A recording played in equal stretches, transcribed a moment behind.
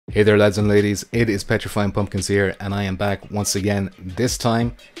Hey there lads and ladies, it is Petrifying Pumpkins here, and I am back once again. This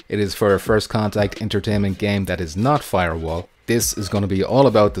time it is for a first contact entertainment game that is not Firewall. This is going to be all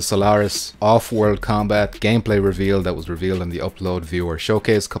about the Solaris off-world combat gameplay reveal that was revealed in the Upload Viewer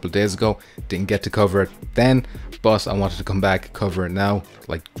Showcase a couple of days ago. Didn't get to cover it then, but I wanted to come back, cover it now,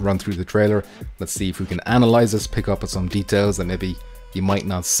 like run through the trailer. Let's see if we can analyze this, pick up on some details that maybe you might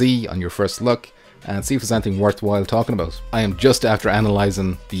not see on your first look, and see if there's anything worthwhile talking about. I am just after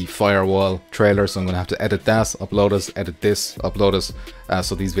analysing the Firewall trailer, so I'm going to have to edit that, upload it, edit this, upload it,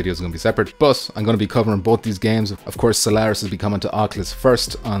 so these videos are going to be separate. But I'm going to be covering both these games. Of course, Solaris will be coming to Oculus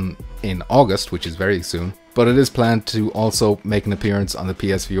first in August, which is very soon. But it is planned to also make an appearance on the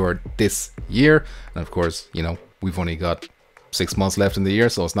PSVR this year. And of course, you know, we've only got 6 months left in the year,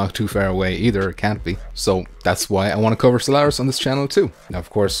 so it's not too far away either. It can't be. So that's why I want to cover Solaris on this channel too. Now, of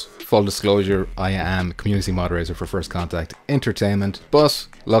course, full disclosure, I am community moderator for First Contact Entertainment. But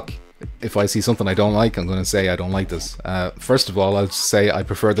look, if I see something I don't like, I'm going to say I don't like this. First of all, I'll say I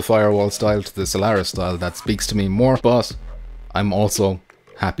prefer the Firewall style to the Solaris style. That speaks to me more. But I'm also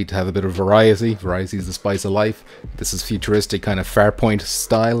happy to have a bit of variety. Variety is the spice of life. This is futuristic kind of Farpoint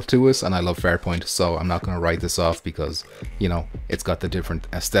style to us, and I love Farpoint, so I'm not going to write this off because, you know, it's got the different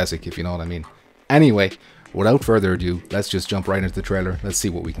aesthetic, if you know what I mean. Anyway, without further ado, let's just jump right into the trailer. Let's see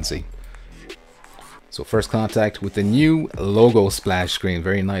what we can see. So First Contact with the new logo splash screen.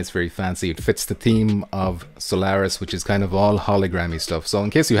 Very nice, very fancy. It fits the theme of Solaris, which is kind of all hologrammy stuff. So in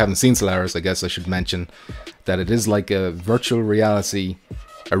case you haven't seen Solaris, I guess I should mention that it is like a virtual reality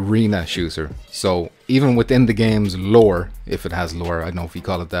arena shooter. So even within the game's lore, if it has lore, I don't know if you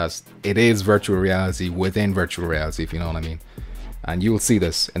call it that, it is virtual reality within virtual reality, if you know what I mean. And you will see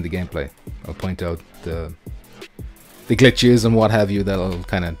this in the gameplay. I'll point out the glitches and what have you that'll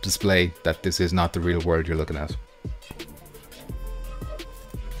kind of display that this is not the real world you're looking at.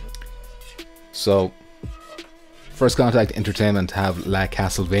 So First Contact Entertainment have La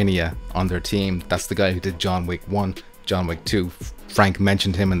Castlevania on their team. That's the guy who did John Wick 1, John Wick 2. Frank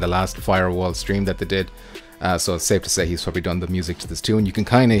mentioned him in the last Firewall stream that they did, so it's safe to say he's probably done the music to this tune. You can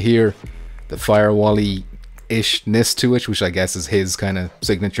kind of hear the Firewall-y-ishness to it, which I guess is his kind of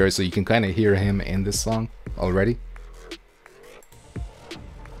signature, so you can kind of hear him in this song already.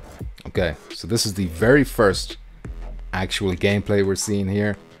 Okay, so this is the very first actual gameplay we're seeing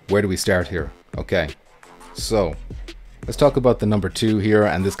here. Where do we start here? Okay, so let's talk about the number 2 here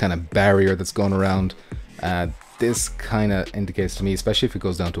and this kind of barrier that's going around. This kind of indicates to me, especially if it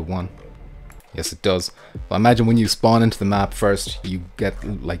goes down to 1. Yes, it does. Well, imagine when you spawn into the map first, you get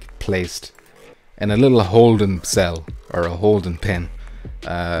like placed in a little holding cell or a holding pin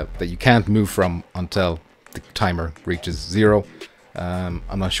that you can't move from until the timer reaches 0. I'm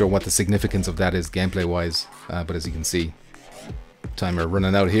not sure what the significance of that is gameplay wise, but as you can see, timer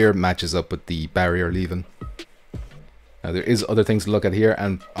running out here matches up with the barrier leaving. Now there is other things to look at here,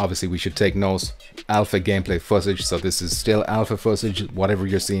 and obviously we should take note. Alpha gameplay footage, so this is still alpha footage. Whatever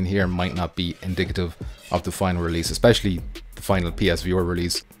you're seeing here might not be indicative of the final release, especially the final PSVR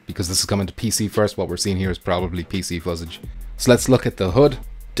release, because this is coming to PC first. What we're seeing here is probably PC footage. So let's look at the HUD.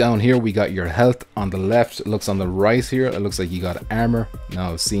 Down here we got your health on the left. It looks on the right here, it looks like you got armor.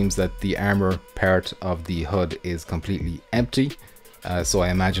 Now it seems that the armor part of the HUD is completely empty. So I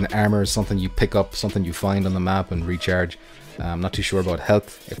imagine armor is something you pick up, something you find on the map and recharge. I'm not too sure about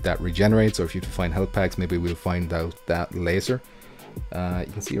health, if that regenerates or if you have to find health packs. Maybe we'll find out that later.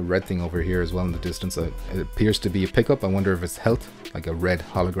 You can see a red thing over here as well in the distance. It appears to be a pickup. I wonder if it's health, like a red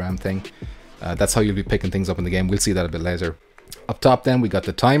hologram thing. That's how you'll be picking things up in the game. We'll see that a bit later. Up top then we got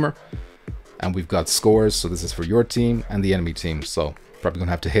the timer and we've got scores. So this is for your team and the enemy team. So probably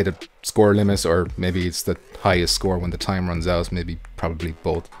gonna have to hit a score limit, or maybe it's the highest score when the time runs out. Maybe probably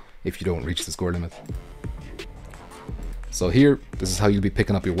both if you don't reach the score limit. So here, this is how you'll be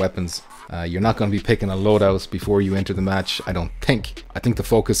picking up your weapons. You're not going to be picking a loadout before you enter the match, I don't think. I think the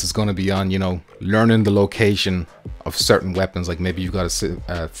focus is going to be on, you know, learning the location of certain weapons. Like maybe you've got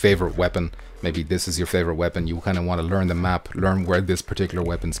a favorite weapon. Maybe this is your favorite weapon. You kind of want to learn the map, learn where this particular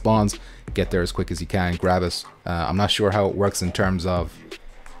weapon spawns, get there as quick as you can, grab it. I'm not sure how it works in terms of,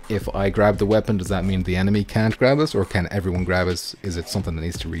 if I grab the weapon, does that mean the enemy can't grab it, or can everyone grab it? Is it something that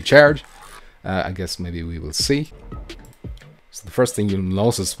needs to recharge? I guess maybe we will see. So the first thing you'll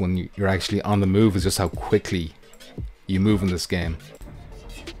notice when you're actually on the move is just how quickly you move in this game.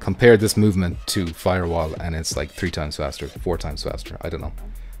 Compare this movement to Firewall and it's like 3 times faster, 4 times faster, I don't know.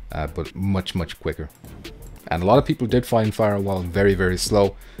 But much quicker. And a lot of people did find Firewall very, very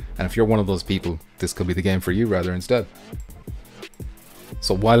slow. And if you're one of those people, this could be the game for you rather instead.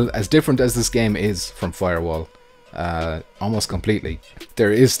 So while as different as this game is from Firewall, almost completely.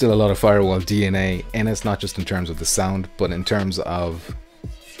 There is still a lot of Firewall DNA in it, not just in terms of the sound, but in terms of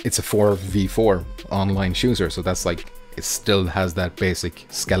it's a 4v4 online shooter, so that's like, it still has that basic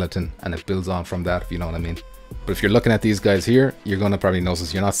skeleton and it builds on from that, if you know what I mean. But if you're looking at these guys here, you're going to probably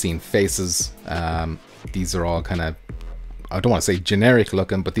notice you're not seeing faces. These are all kind of, I don't want to say generic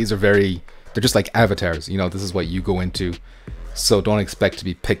looking, but these are they're just like avatars, you know, this is what you go into. So don't expect to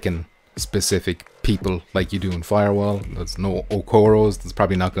be picking specific people like you do in Firewall. There's no Okoros, there's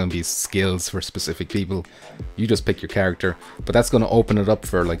probably not going to be skills for specific people. You just pick your character, but that's going to open it up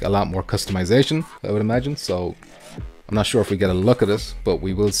for like a lot more customization, I would imagine. So I'm not sure if we get a look at it, but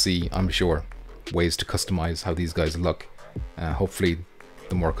we will see, I'm sure, ways to customize how these guys look. Hopefully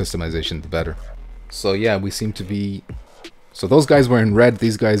the more customization the better. So yeah, we seem to be, so those guys were in red,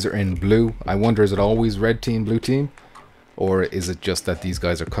 these guys are in blue. I wonder, is it always red team, blue team? Or is it just that these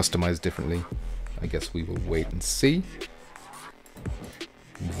guys are customized differently? I guess we will wait and see.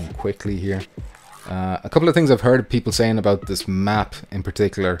 Moving quickly here. A couple of things I've heard people saying about this map in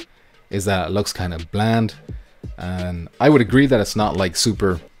particular is that it looks kind of bland. And I would agree that it's not like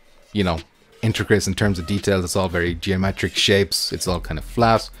super, you know, intricate in terms of details. It's all very geometric shapes. It's all kind of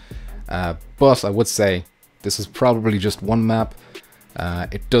flat. But I would say this is probably just one map.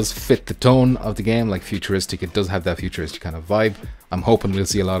 It does fit the tone of the game, like futuristic. It does have that futuristic kind of vibe. I'm hoping we'll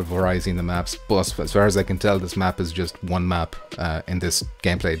see a lot of variety in the maps, but as far as I can tell, this map is just one map in this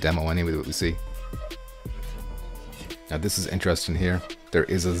gameplay demo anyway that we see. Now this is interesting here. There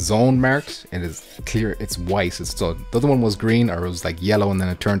is a zone marked. It is clear, it's white. So the other one was green, or it was like yellow and then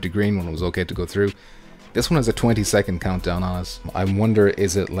it turned to green when it was okay to go through. This one has a 20-second countdown on it. I wonder,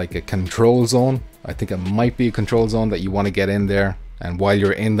 is it like a control zone? I think it might be a control zone that you want to get in there. And while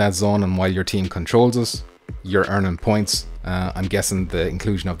you're in that zone and while your team controls us, you're earning points. I'm guessing the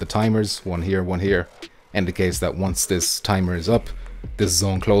inclusion of the timers, one here, indicates that once this timer is up, this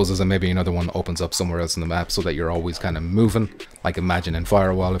zone closes and maybe another one opens up somewhere else in the map, so that you're always kind of moving. Like imagine in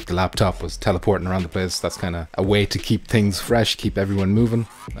Firewall, if the laptop was teleporting around the place, that's kind of a way to keep things fresh, keep everyone moving,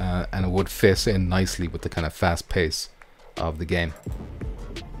 and it would fit in nicely with the kind of fast pace of the game.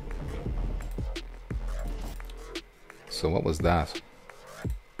 So what was that?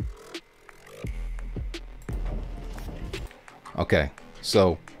 Okay,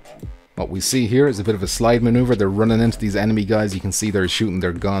 so what we see here is a bit of a slide maneuver. They're running into these enemy guys. You can see they're shooting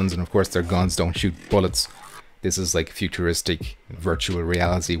their guns, and of course their guns don't shoot bullets. This is like futuristic virtual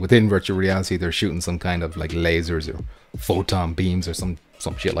reality. Within virtual reality, they're shooting some kind of like lasers or photon beams or some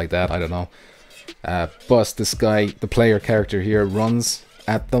shit like that. I don't know. But this guy, the player character here, runs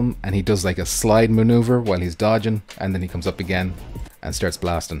at them and he does like a slide maneuver while he's dodging, and then he comes up again and starts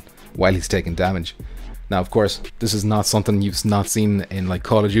blasting while he's taking damage. Now, of course, this is not something you've not seen in like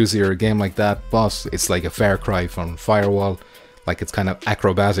Call of Duty or a game like that, but it's like a far cry from Firewall. Like it's kind of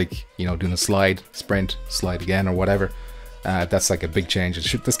acrobatic, you know, doing a slide, sprint, slide again or whatever. That's like a big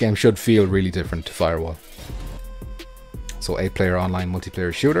change. This game should feel really different to Firewall. So 8-player online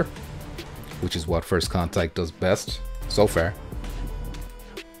multiplayer shooter, which is what First Contact does best so far.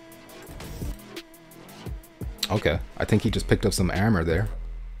 Okay, I think he just picked up some armor there.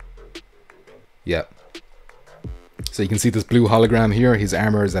 Yep. So you can see this blue hologram here, his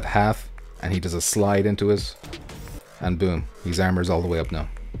armor is at half, and he does a slide into it, and boom, his armor is all the way up now.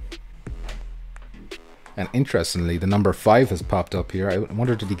 And interestingly, the number 5 has popped up here. I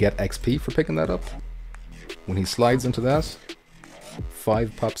wonder, did he get XP for picking that up? When he slides into that,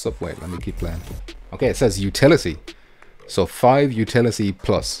 5 pops up. Wait, let me keep playing. Okay, it says utility. So 5 utility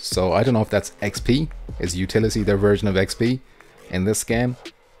plus. So I don't know if that's XP. Is utility their version of XP in this game?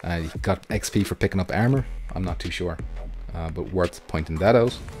 You got XP for picking up armor. I'm not too sure, but worth pointing that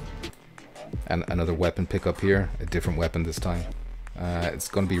out. And another weapon pickup here, a different weapon this time. It's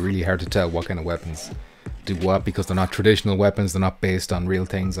going to be really hard to tell what kind of weapons do what, because they're not traditional weapons, they're not based on real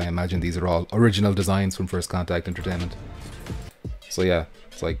things. I imagine these are all original designs from First Contact Entertainment. So yeah,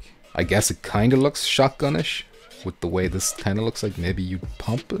 it's like, I guess it kind of looks shotgunish with the way this kind of looks like. Maybe you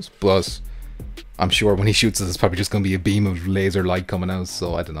pump it, but I'm sure when he shoots it, it's probably just going to be a beam of laser light coming out,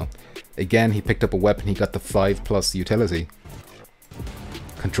 so I don't know. Again, he picked up a weapon, he got the 5+ utility.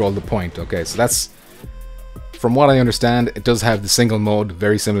 Control the point. Okay, so that's, from what I understand, it does have the single mode,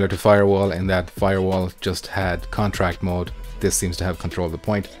 very similar to Firewall, in that Firewall just had contract mode. This seems to have control the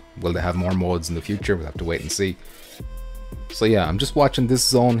point. Will they have more modes in the future? We'll have to wait and see. So yeah, I'm just watching this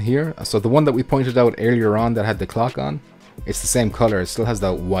zone here. So the one that we pointed out earlier on that had the clock on, it's the same color. It still has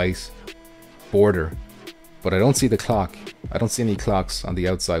that white border, but I don't see the clock. I don't see any clocks on the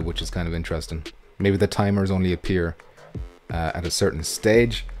outside, which is kind of interesting. Maybe the timers only appear at a certain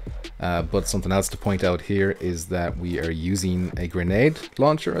stage. But something else to point out here is that we are using a grenade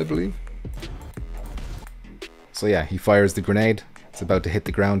launcher, I believe. So yeah, he fires the grenade. It's about to hit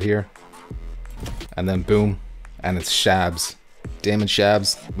the ground here. And then boom, and it's Shabs. Damon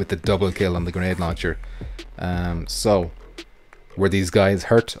Shabs with the double kill on the grenade launcher. So, were these guys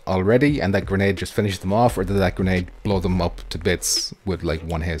hurt already and that grenade just finished them off, or did that grenade blow them up to bits with like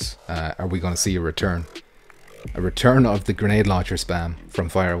one hit? Are we going to see a return? A return of the grenade launcher spam from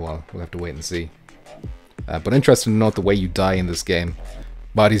Firewall. We'll have to wait and see. But interesting to note the way you die in this game.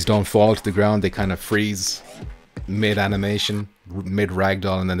 Bodies don't fall to the ground, they kind of freeze mid-animation,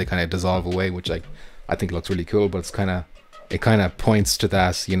 mid-ragdoll, and then they kind of dissolve away, which I think looks really cool, but it's it kind of points to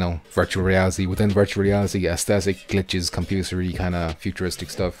that, you know, virtual reality, within virtual reality, aesthetic, glitches, computery, kind of futuristic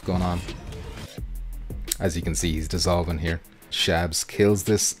stuff going on. As you can see, he's dissolving here. Shabs kills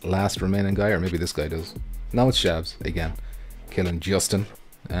this last remaining guy, or maybe this guy does. No, it's Shabs, again, killing Justin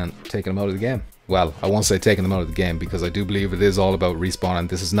and taking him out of the game. Well, I won't say taking them out of the game, because I do believe it is all about respawning.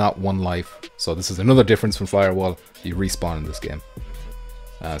 This is not one life, so this is another difference from Firewall. You respawn in this game.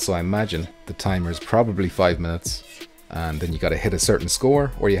 So I imagine the timer is probably 5 minutes, and then you got to hit a certain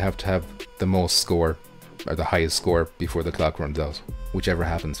score, or you have to have the most score, or the highest score, before the clock runs out, whichever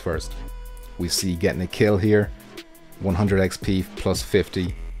happens first. We see getting a kill here, 100 XP plus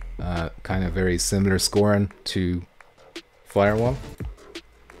 50, kind of very similar scoring to Firewall.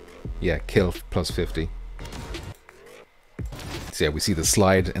 Yeah, kill plus 50. So yeah, we see the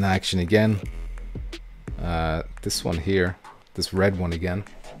slide in action again. This one here, this red one again.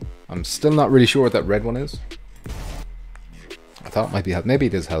 I'm still not really sure what that red one is. I thought it might be health. Maybe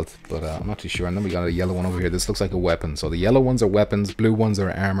it is health, but I'm not too sure. And then we got a yellow one over here. This looks like a weapon. So the yellow ones are weapons, blue ones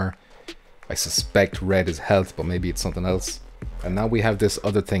are armor. I suspect red is health, but maybe it's something else. And now we have this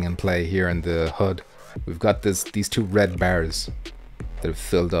other thing in play here in the HUD. We've got these two red bars that have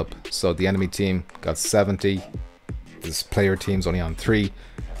filled up. So the enemy team got 70. This player team's only on 3.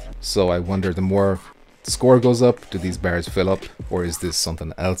 So I wonder, the more the score goes up, do these bars fill up, or is this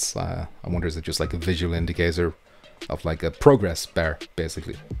something else? I wonder, is it just like a visual indicator of like a progress bar,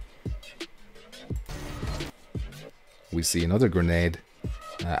 basically. We see another grenade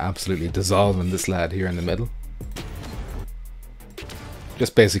absolutely dissolving this lad here in the middle.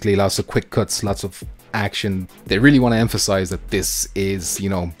 Just basically lots of quick cuts, lots of action. They really want to emphasize that this is, you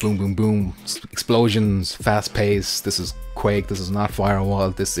know, boom boom boom, explosions, fast pace. This is Quake, this is not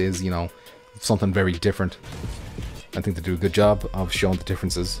Firewall, this is, you know, something very different. I think they do a good job of showing the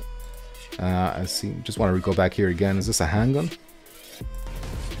differences. I see, just want to go back here again. Is this a handgun?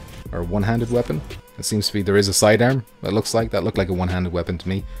 Or a one-handed weapon? It seems to be, there is a sidearm. It looks like, that looked like a one-handed weapon to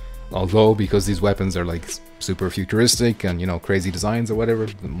me. Although, because these weapons are like super futuristic and, you know, crazy designs or whatever,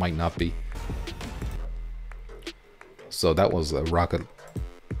 it might not be. So that was a rocket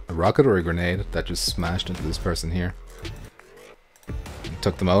or a grenade that just smashed into this person here. And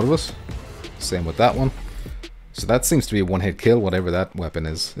took them out of it. Same with that one. So that seems to be a one-hit kill, whatever that weapon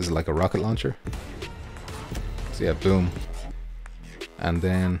is. Is it like a rocket launcher? So yeah, boom. And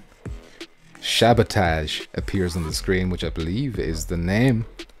then Shabatage appears on the screen, which I believe is the name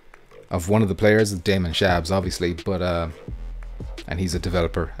of one of the players. Damon Shabs, obviously, but and he's a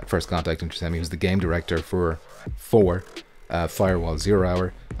developer at first contact. Interesting. He was the game director for Firewall Zero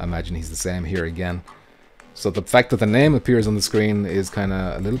Hour. I imagine he's the same here again. So the fact that the name appears on the screen is kind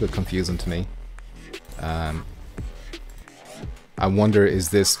of a little bit confusing to me. I wonder, is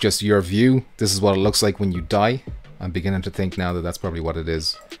this just your view? This is what it looks like when you die? I'm beginning to think now that that's probably what it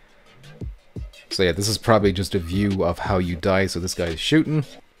is. So yeah, this is probably just a view of how you die. So this guy is shooting.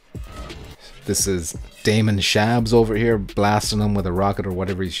 This is Damon Shabs over here, blasting him with a rocket or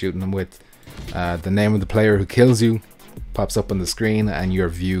whatever he's shooting him with. The name of the player who kills you pops up on the screen, and your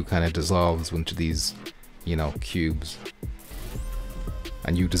view kind of dissolves into these, you know, cubes.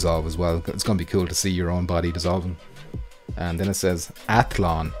 And you dissolve as well. It's going to be cool to see your own body dissolving. And then it says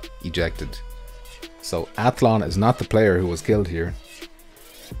Athlon ejected. So Athlon is not the player who was killed here.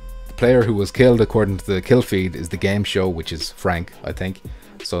 The player who was killed, according to the kill feed, is the game show, which is Frank, I think.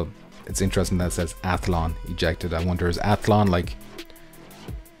 So it's interesting that it says Athlon ejected. I wonder, is Athlon like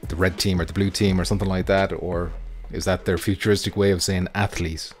the red team or the blue team or something like that? Or is that their futuristic way of saying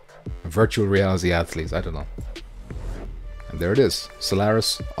athletes? Virtual reality athletes, I don't know. And there it is.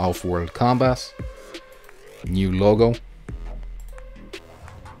 Solaris, off-world combat. New logo.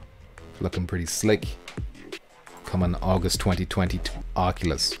 Looking pretty slick. Coming August 2020 to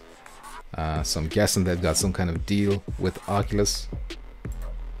Oculus. So I'm guessing they've got some kind of deal with Oculus.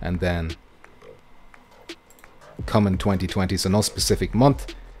 And then coming 2020, so no specific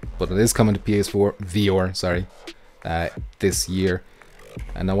month, but it is coming to PS4 VR, sorry, this year.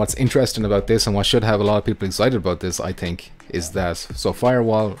 And now what's interesting about this, and what should have a lot of people excited about this, I think, is that so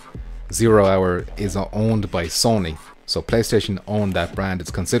Firewall Zero Hour is owned by Sony. So PlayStation owned that brand.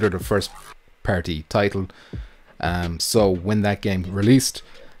 It's considered a first party title. So when that game released,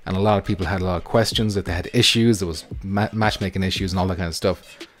 and a lot of people had a lot of questions, that they had issues, there was matchmaking issues and all that kind of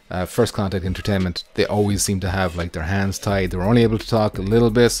stuff. First Contact Entertainment, they always seem to have like their hands tied. They were only able to talk a little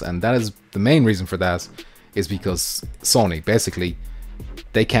bit, and that is the main reason for that, is because Sony, basically,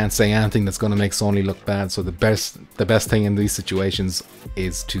 they can't say anything that's going to make Sony look bad. So the best thing in these situations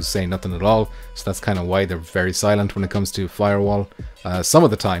is to say nothing at all. So that's kind of why they're very silent when it comes to Firewall. Some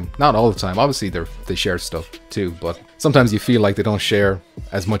of the time, not all the time. Obviously they share stuff too, but sometimes you feel like they don't share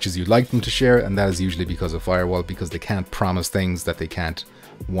as much as you'd like them to share, and that is usually because of Firewall, because they can't promise things that they can't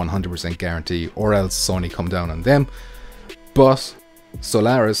 100% guarantee, or else Sony come down on them. But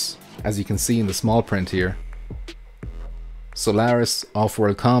Solaris, as you can see in the small print here, Solaris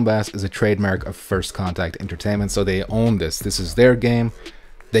Off-World Combat is a trademark of First Contact Entertainment, so they own this. This is their game.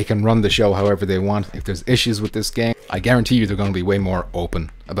 They can run the show however they want. If there's issues with this game, I guarantee you they're going to be way more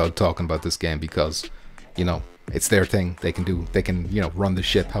open about talking about this game, because, you know, it's their thing. They can, you know, run the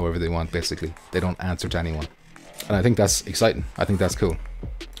ship however they want, basically. They don't answer to anyone. And I think that's exciting. I think that's cool.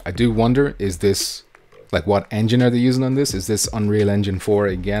 I do wonder, is this, like, what engine are they using on this? Is this Unreal Engine 4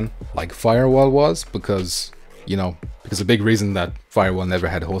 again, like Firewall was? Because, you know, because a big reason that Firewall never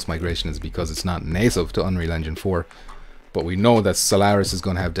had host migration is because it's not native to Unreal Engine 4. But we know that Solaris is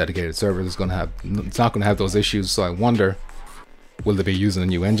going to have dedicated servers. It's not going to have those issues. So I wonder, will they be using a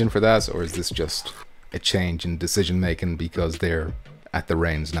new engine for that, or is this just a change in decision making because they're at the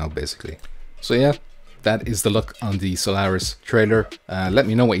reins now, basically? So yeah, that is the look on the Solaris trailer. Let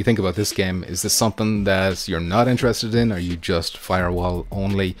me know what you think about this game. Is this something that you're not interested in? Are you just Firewall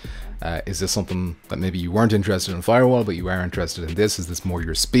only? Is this something that maybe you weren't interested in Firewall, but you are interested in this? Is this more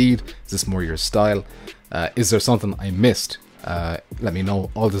your speed? Is this more your style? Is there something I missed? Let me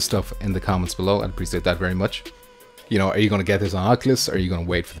know all this stuff in the comments below. I'd appreciate that very much. You know, are you going to get this on Oculus? Are you going to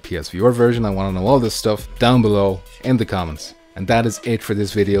wait for the PSVR version? I want to know all this stuff down below in the comments. And that is it for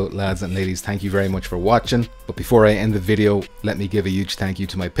this video, lads and ladies. Thank you very much for watching. But before I end the video, let me give a huge thank you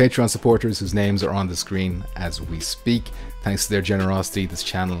to my Patreon supporters whose names are on the screen as we speak. Thanks to their generosity, this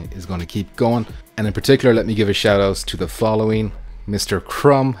channel is going to keep going. And in particular, let me give a shout out to the following: Mr.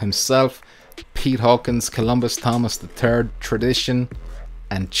 Crumb himself, Pete Hawkins, Columbus Thomas III, Tradition,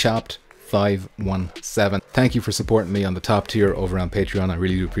 and Chopped 517. Thank you for supporting me on the top tier over on Patreon. I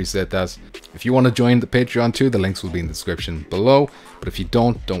really do appreciate that. If you want to join the Patreon too, the links will be in the description below. But if you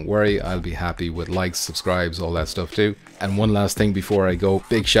don't worry, I'll be happy with likes, subscribes, all that stuff too. And one last thing before I go,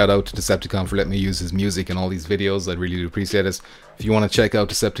 big shout out to Decepticon for letting me use his music in all these videos. I really do appreciate it. If you want to check out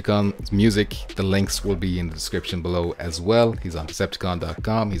Decepticon's music, the links will be in the description below as well. He's on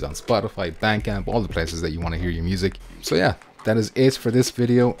Decepticon.com, he's on Spotify, Bandcamp, all the places that you want to hear your music. So yeah, that is it for this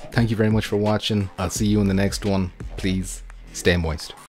video. Thank you very much for watching. I'll see you in the next one. Please stay moist.